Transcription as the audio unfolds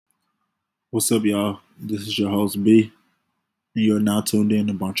What's up, y'all? This is your host B, and you're now tuned in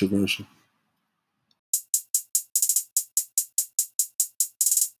to Controversial.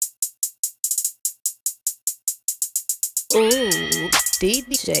 Ooh,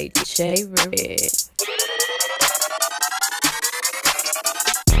 DJ J Red.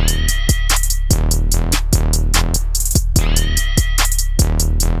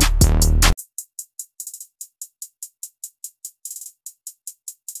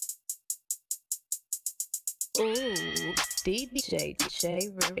 Ooh, DJ J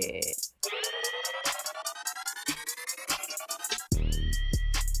Red.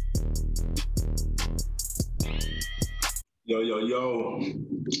 Yo.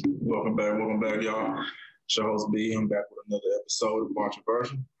 Welcome back, y'all. It's your host B. I'm back with another episode of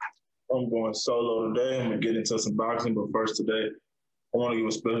Controversial. I'm going solo today. I'm gonna get into some boxing, but first today, I want to give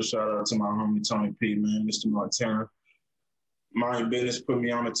a special shout out to my homie Tony P, man, Mr. Montana. Mind business, put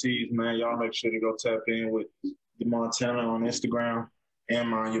me on the tees, man. Y'all make sure to go tap in with the Montana on Instagram and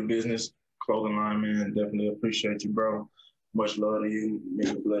Mind Your Business clothing line, man. Definitely appreciate you, bro. Much love to you.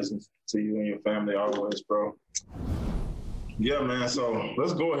 Many blessings to you and your family always, bro. Yeah, man. So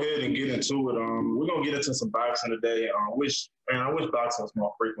let's go ahead and get into it. We're gonna get into some boxing today. I wish boxing was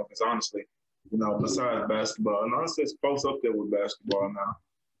more frequent because honestly, besides basketball, and honestly, it's close up there with basketball now.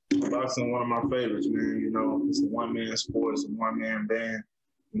 Boxing, one of my favorites, man. It's a one-man sport. It's a one-man band.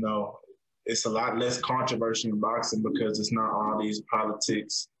 It's a lot less controversy in boxing because it's not all these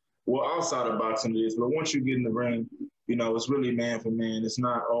politics. Well, outside of boxing it is, but once you get in the ring, it's really man for man. It's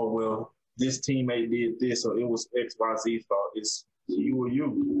not, oh, well, this teammate did this or it was X, Y, Z fault. It's you or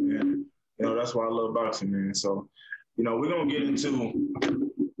you, man. That's why I love boxing, man. So, we're going to get into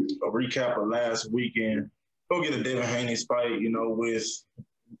a recap of last weekend. We'll get a Devin Haney's fight, with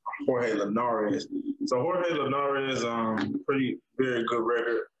Jorge Linares. So Jorge Linares, very good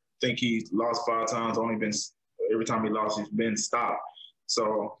record. I think he's lost 5 times, every time he lost, he's been stopped.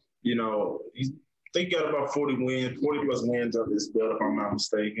 So, I think he got about 40 plus wins up his belt, if I'm not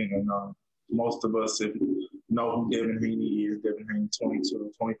mistaken. And most of us know who Devin Haney is. Devin Haney,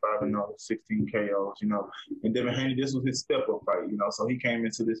 22, 25 and 0, 16 KOs, And Devin Haney, this was his step-up fight, So he came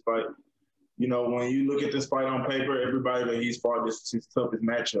into this fight. When you look at this fight on paper, everybody that he's fought, this is his toughest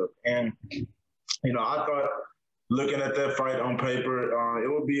matchup. And, I thought looking at that fight on paper, it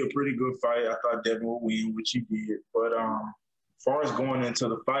would be a pretty good fight. I thought Devin would win, which he did. But as far as going into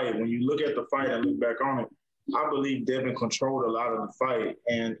the fight, when you look at the fight and look back on it, I believe Devin controlled a lot of the fight.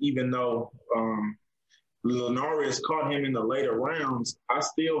 And even though Linares caught him in the later rounds, I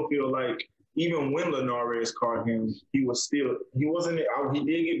still feel like even when Linares caught him, he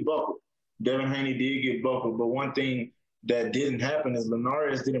did get buckled. Devin Haney did get buckled. But one thing that didn't happen is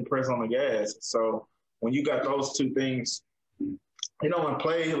Linares didn't press on the gas. So when you got those two things, and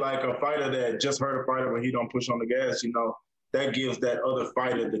play like a fighter that just hurt a fighter when he don't push on the gas, that gives that other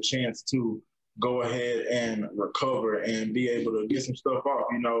fighter the chance to go ahead and recover and be able to get some stuff off,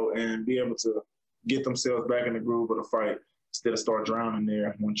 and be able to get themselves back in the groove of the fight instead of start drowning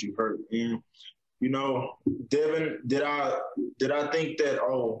there once you hurt. And, Devin, did I think that,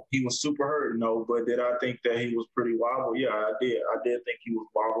 he was super hurt? No, but did I think that he was pretty wobbled? Yeah, I did. I did think he was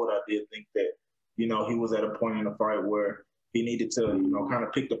wobbled. I did think that, he was at a point in the fight where he needed to, kind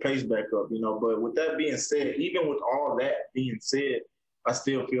of pick the pace back up, But with that being said, even with all that being said, I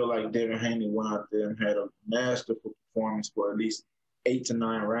still feel like Devin Haney went out there and had a masterful performance for at least 8 to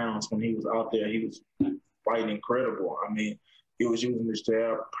 9 rounds. When he was out there, he was fighting incredible. I mean, he was using his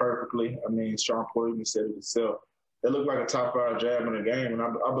jab perfectly. I mean, Sean Porter said it himself. It looked like a top 5 jab in the game, and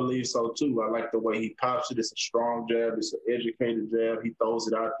I believe so too. I like the way he pops it. It's a strong jab. It's an educated jab. He throws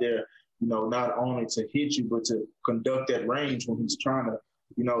it out there, not only to hit you, but to conduct that range when he's trying to,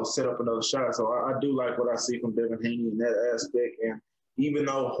 set up another shot. So I do like what I see from Devin Haney in that aspect. And even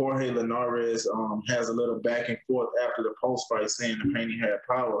though Jorge Linares has a little back and forth after the post-fight saying that Haney had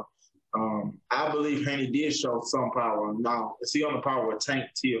power, I believe Haney did show some power. Now, is he on the power of Tank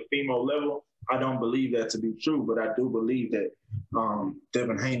Teofimo level? I don't believe that to be true, but I do believe that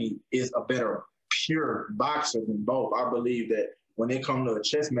Devin Haney is a better pure boxer than both. I believe that when it comes to a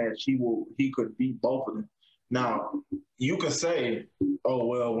chess match, he could beat both of them. Now, you could say, oh,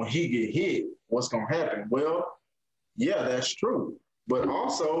 well, when he get hit, what's going to happen? Well, yeah, that's true. But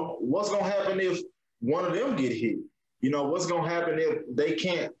also, what's going to happen if one of them get hit? What's going to happen if they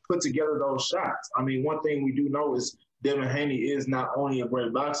can't put together those shots? I mean, one thing we do know is Devin Haney is not only a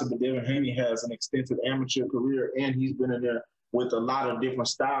great boxer, but Devin Haney has an extensive amateur career, and he's been in there with a lot of different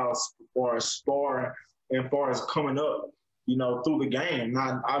styles for sparring and far as coming up, through the game.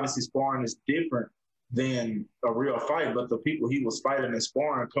 Not obviously sparring is different than a real fight. But the people he was fighting and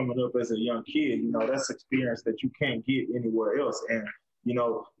sparring coming up as a young kid, that's experience that you can't get anywhere else. And,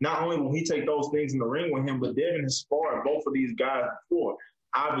 not only will he take those things in the ring with him, but Devin has sparred both of these guys before.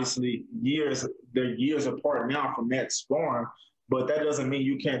 Obviously, they're years apart now from that sparring, but that doesn't mean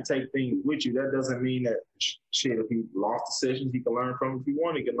you can't take things with you. That doesn't mean that, if he lost the sessions, he can learn from it. If he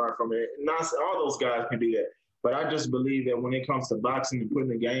won, he can learn from it. Not all those guys can do that. But I just believe that when it comes to boxing and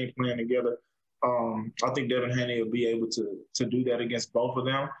putting a game plan together, I think Devin Haney will be able to do that against both of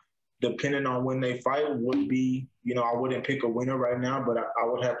them. Depending on when they fight would be, I wouldn't pick a winner right now, but I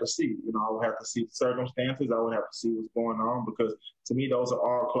would have to see. I would have to see the circumstances. I would have to see what's going on, because to me, those are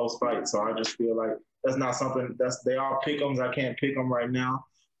all close fights. So I just feel like that's not something they all pick-ems. I can't pick them right now.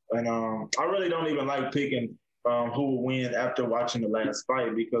 And I really don't even like picking who will win after watching the last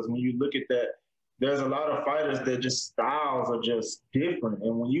fight, because when you look at that, there's a lot of fighters that just styles are just different.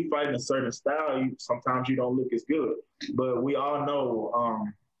 And when you fight in a certain style, sometimes you don't look as good. But we all know,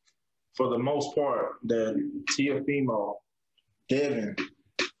 for the most part, that Teofimo, Devin,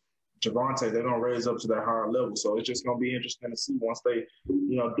 Gervonta, they're going to raise up to that higher level. So it's just going to be interesting to see once they,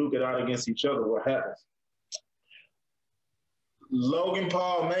 duke it out against each other, what happens. Logan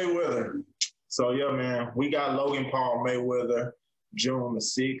Paul Mayweather. So, yeah, man, we got Logan Paul Mayweather June the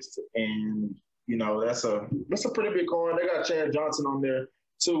 6th. And, that's a pretty big card. They got Chad Johnson on there,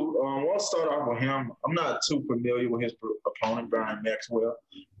 too. We'll start off with him. I'm not too familiar with his opponent, Brian Maxwell,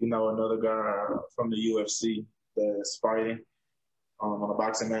 another guy from the UFC that's fighting on a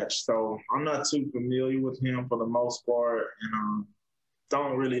boxing match. So I'm not too familiar with him for the most part, and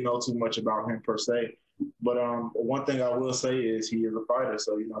don't really know too much about him per se. But one thing I will say is he is a fighter,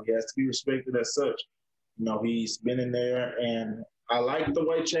 so, he has to be respected as such. He's been in there, and I like the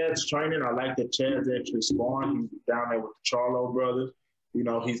way Chad's training. I like that Chad's actually sparring. He's down there with the Charlo brothers.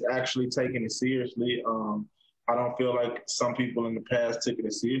 He's actually taking it seriously. I don't feel like some people in the past took it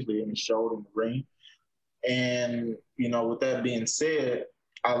as seriously and showed in the ring. And, with that being said,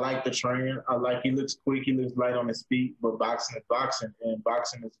 I like the training. I like he looks quick. He looks light on his feet, but boxing is boxing, and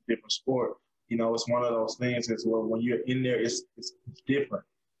boxing is a different sport. It's one of those things as well. When you're in there, it's different.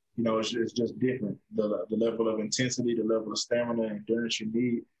 It's just different. The level of intensity, the level of stamina and endurance you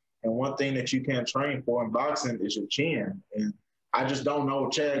need. And one thing that you can't train for in boxing is your chin. And I just don't know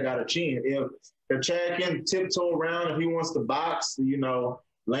if Chad got a chin. If Chad can tiptoe around, if he wants to box,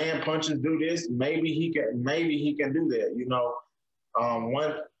 land punches, do this, maybe he can do that.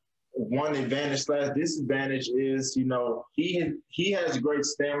 One advantage / disadvantage is, he has great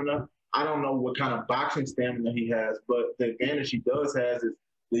stamina. I don't know what kind of boxing stamina he has, but the advantage he does has is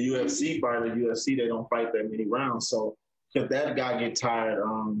the UFC fighter. UFC, they don't fight that many rounds. So could that guy get tired,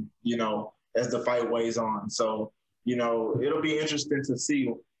 as the fight weighs on? So, it'll be interesting to see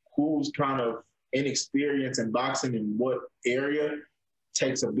who's kind of inexperienced in boxing in what area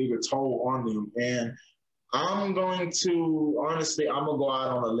takes a bigger toll on them. And I'm going to go out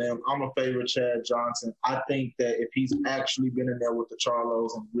on a limb. I'm a favorite Chad Johnson. I think that if he's actually been in there with the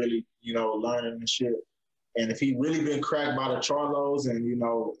Charlos and really, learning and shit, and if he really been cracked by the Charlos and,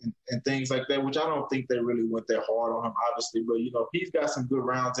 and things like that, which I don't think they really went that hard on him, obviously, but, he's got some good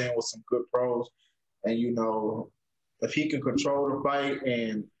rounds in with some good pros. And, if he can control the fight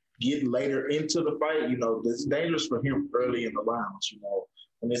and get later into the fight, it's dangerous for him early in the rounds,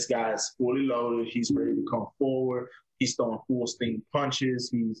 When this guy is fully loaded, he's ready to come forward. He's throwing full steam punches.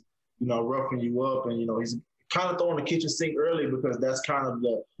 He's, roughing you up, and, he's kind of throwing the kitchen sink early, because that's kind of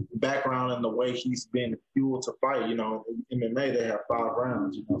the background and the way he's been fueled to fight. In MMA, they have 5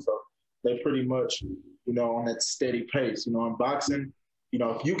 rounds, so they pretty much, on that steady pace. In boxing,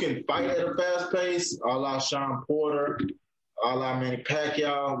 if you can fight at a fast pace, a la Sean Porter, a la Manny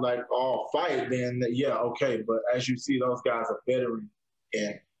Pacquiao, like all fight, then yeah, okay. But as you see, those guys are veteran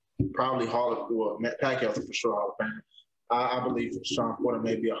and probably Pacquiao's for sure Hall of Famer. I believe Sean Porter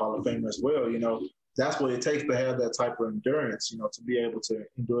may be a Hall of Famer as well. That's what it takes to have that type of endurance, to be able to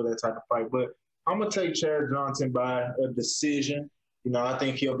endure that type of fight. But I'm going to take Chad Johnson by a decision. I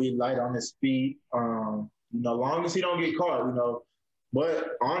think he'll be light on his feet, long as he don't get caught,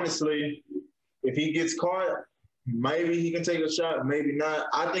 But honestly, if he gets caught, maybe he can take a shot, maybe not.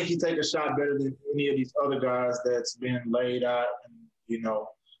 I think he take a shot better than any of these other guys that's been laid out and,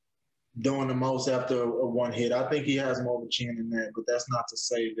 doing the most after a one hit. I think he has more of a chin in that, but that's not to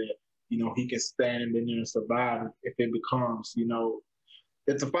say that, he can stand in there and survive if it becomes,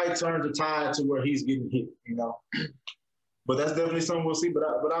 if the fight turns the tide to where he's getting hit, But that's definitely something we'll see. But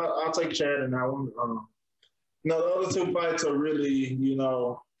I'll take Chad in that one. The other 2 fights are really,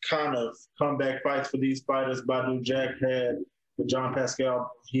 kind of comeback fights for these fighters. Badou Jack had John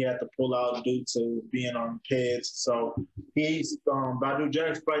Pascal, he had to pull out due to being on PEDS. So he's Badu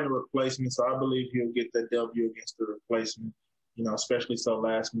Jack's fighting a replacement, so I believe he'll get the W against the replacement. Especially so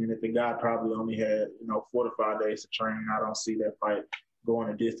last minute. The guy probably only had 4 to 5 days to train. I don't see that fight going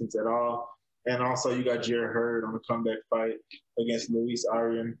a distance at all. And also, you got Jarrett Hurd on a comeback fight against Luis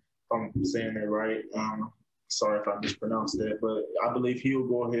Arian, if I'm saying that right. Sorry if I mispronounced that, but I believe he'll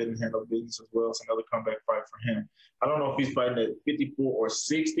go ahead and handle business as well. It's another comeback fight for him. I don't know if he's fighting at 54 or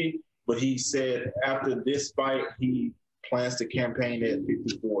 60, but he said after this fight, he plans to campaign at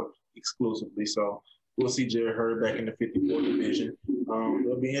 54 exclusively. So we'll see Jarrett Hurd back in the 54 division.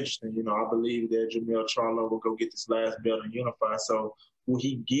 It'll be interesting. I believe that Jermell Charlo will go get this last belt and unify. So will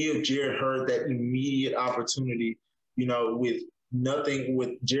he give Jarrett Hurd that immediate opportunity, with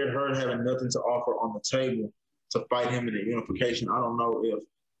Jarrett Hurd having nothing to offer on the table to fight him in the unification? I don't know if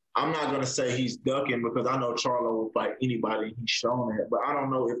 – I'm not going to say he's ducking because I know Charlo will fight anybody, and he's shown that. But I don't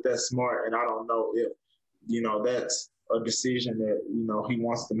know if that's smart, and I don't know if, that's a decision that, he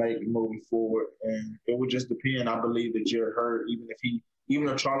wants to make moving forward. And it would just depend. I believe that Jarrett Hurd, even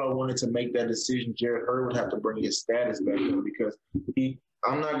if Charlo wanted to make that decision, Jarrett Hurd would have to bring his status back up because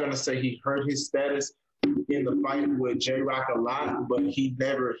I'm not going to say he hurt his status in the fight with J-Rock a lot, but he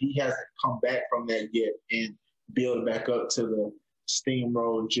hasn't come back from that yet and build back up to the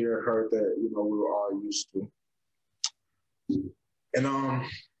steamroll Jarrett Hurd that, we were all used to. And,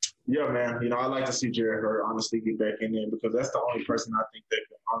 yeah, man, I like to see Jarrett Hurd honestly get back in there because that's the only person I think that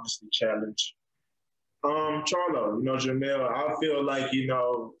can honestly challenge Charlo. Jermell, I feel like,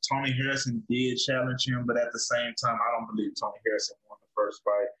 Tony Harrison did challenge him, but at the same time, I don't believe Tony Harrison won the first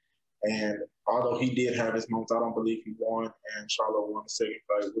fight. And although he did have his moments, I don't believe he won, and Charlo won the second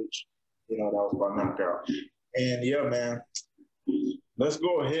fight, which, that was by knockout. And, yeah, man, let's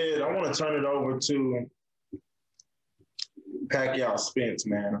go ahead. I want to turn it over to Pacquiao Spence,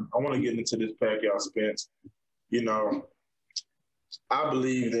 man. I want to get into this Pacquiao Spence. I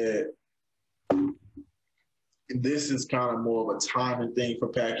believe that this is kind of more of a timing thing for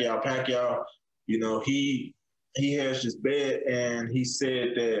Pacquiao. Pacquiao, he has his bet, and he said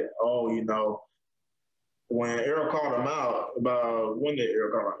that, when Errol called him out, when did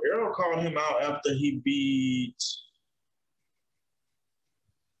Errol call him out? Errol called him out after he beat,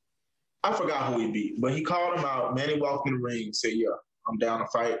 I forgot who he beat, but he called him out. Manny walked in the ring and said, yeah, I'm down to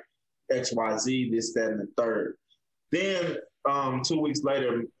fight XYZ, this, that, and the third. Then 2 weeks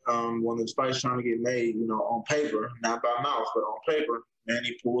later, when the fight's trying to get made, on paper, not by mouth, but on paper,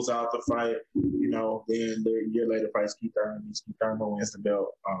 Manny pulls out the fight, then a year later fights Keith Thurman. Keith Thurman wins the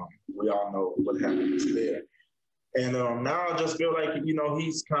belt. We all know what happens there. And now I just feel like,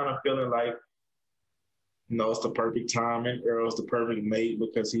 he's kind of feeling like, it's the perfect timing. Errol's the perfect mate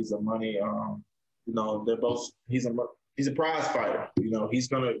because he's a money, they're both, he's a prize fighter. He's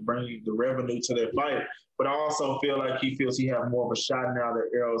going to bring the revenue to their fight. But I also feel like he feels he has more of a shot now that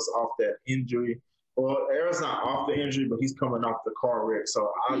Errol's off that injury. Well, Errol's not off the injury, but he's coming off the car wreck.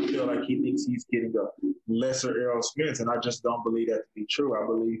 So I feel like he thinks he's getting a lesser Errol Spence, and I just don't believe that to be true. I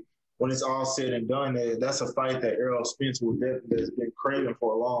believe when it's all said and done, that's a fight that Errol Spence has been craving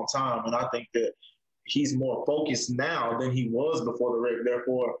for a long time. And I think that he's more focused now than he was before the wreck.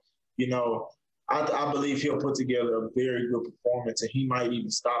 Therefore, I believe he'll put together a very good performance, and he might even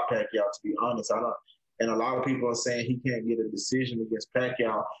stop Pacquiao, to be honest. And a lot of people are saying he can't get a decision against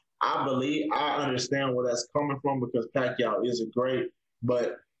Pacquiao. I understand where that's coming from because Pacquiao is a great,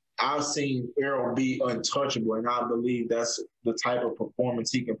 but I've seen Errol be untouchable, and I believe that's the type of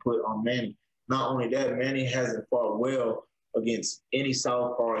performance he can put on Manny. Not only that, Manny hasn't fought well against any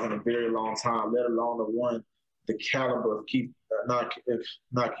southpaws in a very long time, let alone the one the caliber of not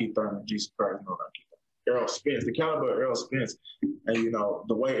Keith Thurman, Jesus Christ, no, not Keith Thurman, Errol Spence, the caliber of Errol Spence. And,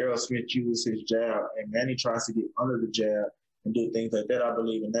 the way Errol Spence uses his jab, and Manny tries to get under the jab and do things like that, I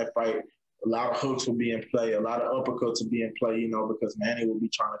believe in that fight, a lot of hooks will be in play, a lot of uppercuts will be in play, because Manny will be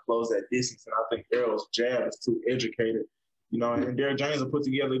trying to close that distance. And I think Errol's jab is too educated, and Derrick James will put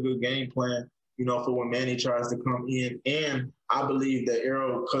together a good game plan, for when Manny tries to come in. And I believe that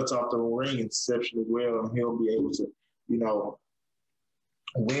Errol cuts off the ring exceptionally well, and he'll be able to,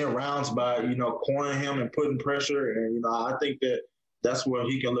 win rounds by, cornering him and putting pressure. And, I think that that's where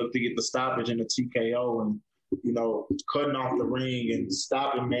he can look to get the stoppage in the TKO and, cutting off the ring and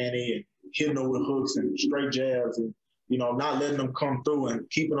stopping Manny and hitting him with hooks and straight jabs and, not letting them come through and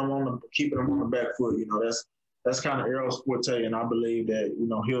keeping them on the back foot. That's kind of Errol's forte, and I believe that,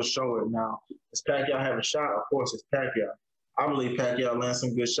 he'll show it. Now, does Pacquiao have a shot? Of course, it's Pacquiao. I believe Pacquiao lands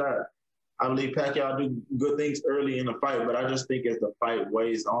some good shots. I believe Pacquiao do good things early in the fight, but I just think as the fight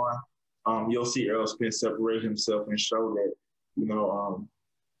weighs on, you'll see Errol Spence separate himself and show that,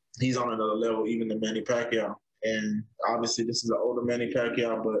 He's on another level, even than Manny Pacquiao. And obviously, this is an older Manny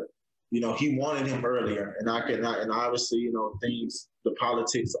Pacquiao, but he wanted him earlier, and and obviously, the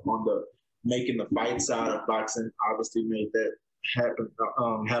politics on the making the fight side of boxing obviously made that happen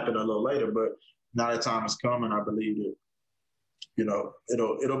a little later. But now the time is coming. I believe that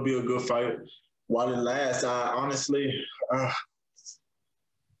it'll be a good fight while it lasts. I honestly, I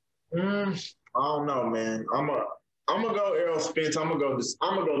don't know, man. I'm gonna go Errol Spence. I'm gonna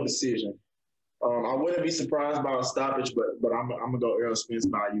go decision. I wouldn't be surprised by a stoppage, but I'm gonna go Errol Spence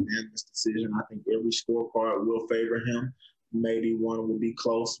by a unanimous decision. I think every scorecard will favor him. Maybe one will be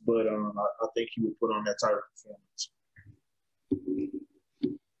close, but I think he will put on that type of performance.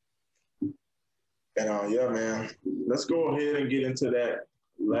 And yeah, man, let's go ahead and get into that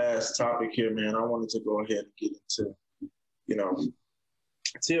last topic here, man. I wanted to go ahead and get into,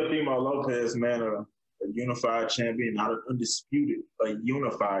 Teofimo Lopez, man, a unified champion, not an undisputed, a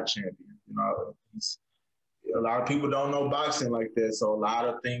unified champion. A lot of people don't know boxing like that, so a lot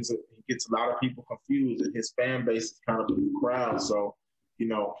of things, he gets a lot of people confused, and his fan base is kind of a new crowd. So,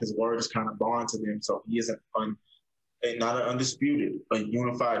 his word is kind of bond to them. So he isn't not an undisputed, a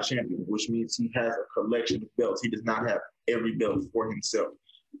unified champion, which means he has a collection of belts. He does not have every belt for himself.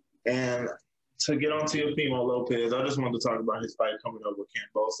 And to get on Teofimo Lopez, I just wanted to talk about his fight coming up with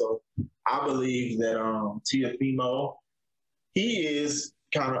Kambosos. I believe that Teofimo, he is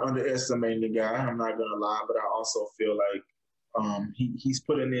kind of underestimating the guy. I'm not gonna lie, but I also feel like he's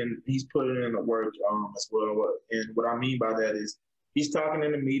putting in the work as well. And what I mean by that is he's talking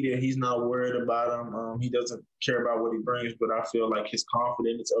in the media. He's not worried about him. He doesn't care about what he brings, but I feel like his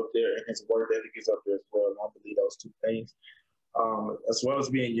confidence is up there and his work ethic is up there as well. And I believe those two things. As well as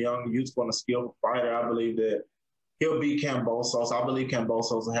being young, youthful, and a skillful fighter, I believe that he'll beat Kambosos. I believe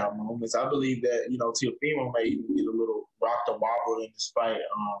Kambosos will have moments. I believe that, Teofimo may even get a little rocked or wobbled in this fight.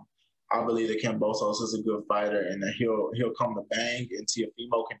 I believe that Kambosos is a good fighter and that he'll come to bang and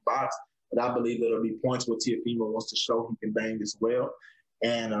Teofimo can box. But I believe there'll be points where Teofimo wants to show he can bang as well.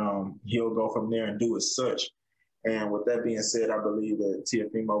 And he'll go from there and do as such. And with that being said, I believe that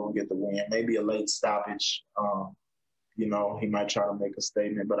Teofimo will get the win. Maybe a late stoppage. He might try to make a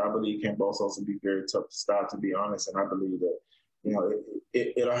statement, but I believe Kambosos will be very tough to stop, to be honest. And I believe that,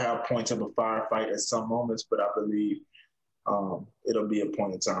 it'll have points of a firefight at some moments, but I believe it'll be a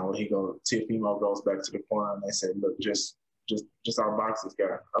point in time where Teofimo goes back to the corner and they say, look, just outbox this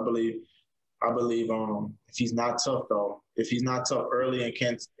guy. I believe if he's not tough though, if he's not tough early and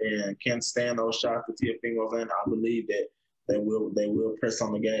can't stand those shots that Teofimo's in, I believe that they will press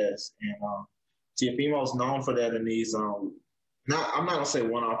on the gas. And Teofimo's known for that in these I'm not gonna say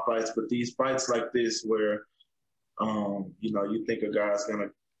one-off fights, but these fights like this where you think a guy's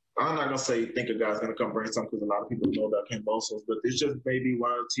gonna. I'm not gonna say think a guy's gonna come bring something because a lot of people know about Kambosos, but it's just maybe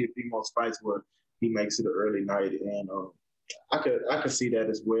one of Teofimo's fights where he makes it an early night, and I could see that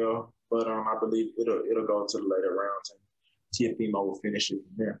as well. But I believe it'll go to the later rounds, and Teofimo will finish it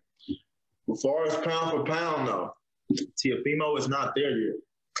from there. As far as pound for pound, though, Teofimo is not there yet.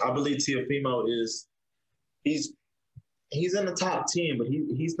 I believe Teofimo he's in the top 10, but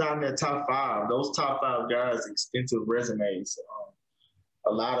he's not in that top 5. Those top 5 guys, extensive resumes.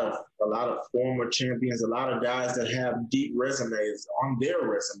 A lot of former champions, a lot of guys that have deep resumes on their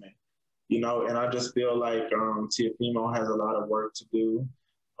resume, and I just feel like Teofimo has a lot of work to do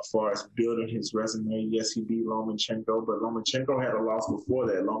as far as building his resume. Yes, he beat Lomachenko, but Lomachenko had a loss before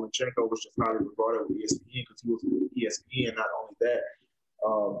that. Lomachenko was just highly regarded with ESPN because he was with ESPN. Not only that,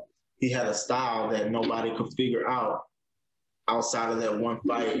 he had a style that nobody could figure out outside of that one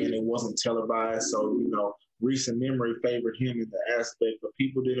fight, and it wasn't televised. So, recent memory favored him in the aspect, but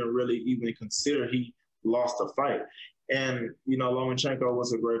people didn't really even consider he lost a fight. And, Lomachenko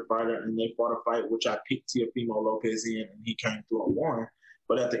was a great fighter, and they fought a fight, which I picked Teofimo Lopez in, and he came through and won.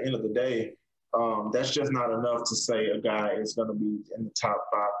 But at the end of the day, that's just not enough to say a guy is going to be in the top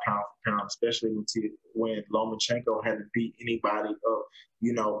 5 pound for pound, especially when Lomachenko hadn't beat anybody of,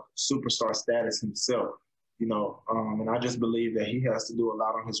 superstar status himself. And I just believe that he has to do a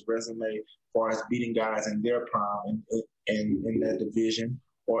lot on his resume as far as beating guys in their prime and in that division,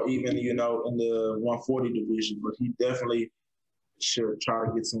 or even, in the 140 division. But he definitely should try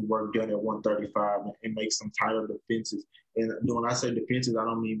to get some work done at 135 and make some title defenses. And when I say defenses, I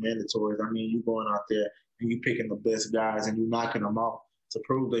don't mean mandatories. I mean you going out there and you picking the best guys and you knocking them off to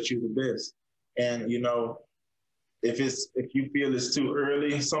prove that you're the best. And, if you feel it's too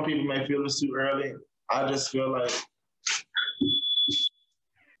early, some people may feel it's too early. I just feel like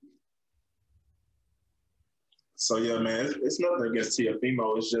so yeah, man. It's nothing against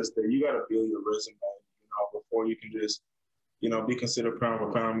Teofimo. It's just that you got to build your resume, before you can just be considered pound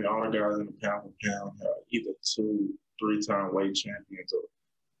for pound. I mean, all the guys in the pound for pound are either 2-3-time weight champions or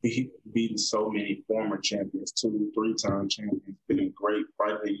beating so many former champions, 2-3-time champions, been great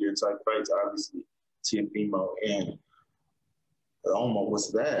fight of the year type fights. Obviously, Teofimo and Omo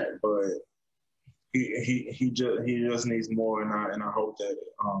was that, but he just needs more, and I hope that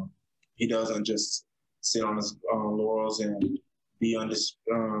he doesn't just sit on his laurels and be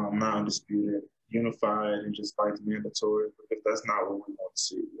not undisputed, unified, and just fight the mandatory, because that's not what we want to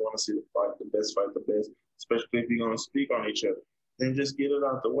see. We want to see the best fight the best, especially if you're going to speak on each other. Then just get it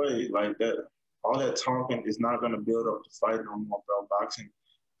out the way. Like that, all that talking is not going to build up the fight no more, bro. Boxing,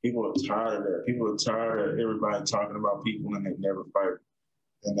 people are tired of that. People are tired of everybody talking about people and they never fight.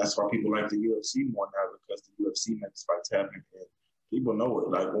 And that's why people like the UFC more now, because the UFC makes fights happen. And people know it.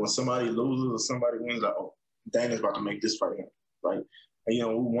 Like when somebody loses or somebody wins, like, oh, Dana's about to make this fight happen. Like, and,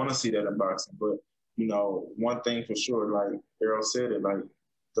 we want to see that in boxing. But, one thing for sure, like Errol said it, like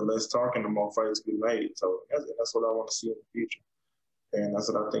the less talking, the more fights get made. So that's what I want to see in the future. And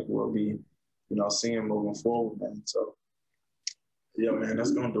that's what I think we'll be, seeing moving forward, man. So, yeah, man,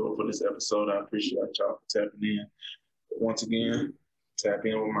 that's going to do it for this episode. I appreciate y'all for tapping in. Once again, tap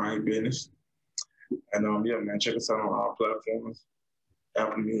in with Mind Your Business. And, yeah, man, check us out on all platforms.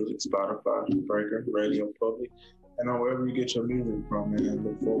 Apple Music, Spotify, Breaker, Radio Public, and wherever you get your music from, man.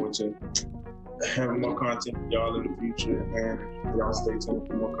 Look forward to having more content for y'all in the future. And y'all stay tuned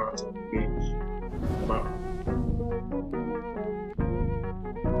for more content from me. Bye.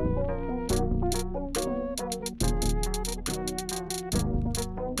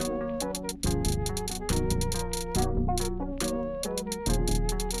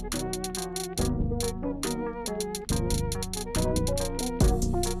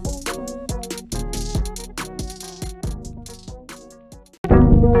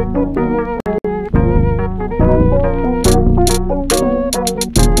 Thank you.